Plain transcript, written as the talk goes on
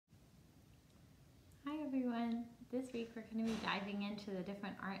everyone. This week we're going to be diving into the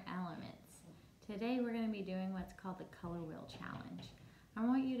different art elements. Today we're going to be doing what's called the color wheel challenge. I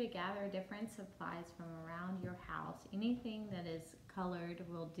want you to gather different supplies from around your house. Anything that is colored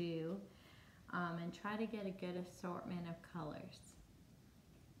will do, and try to get a good assortment of colors.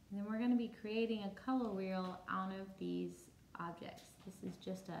 And then we're going to be creating a color wheel out of these objects. This is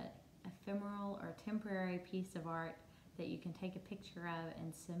just a ephemeral or temporary piece of art that you can take a picture of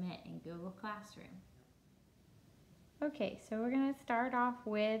and submit in Google Classroom. Okay, so we're going to start off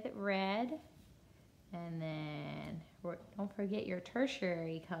with red, and then don't forget your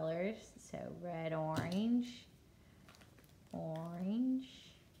tertiary colors. So red, orange, orange,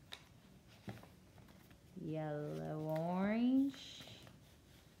 yellow, orange,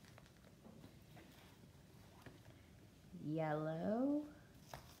 yellow,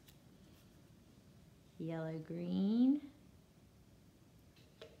 yellow, green,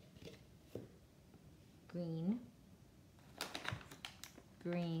 green,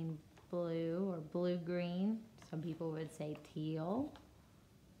 green, blue, or blue, green. Some people would say teal.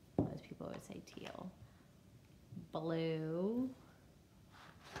 Most people would say teal. Blue,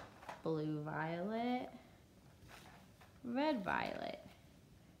 blue, violet, red, violet.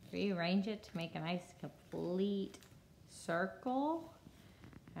 Rearrange it to make a nice complete circle.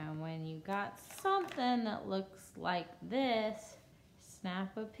 And when you got something that looks like this,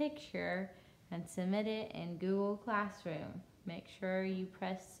 snap a picture and submit it in Google Classroom. Make sure you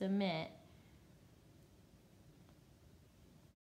press submit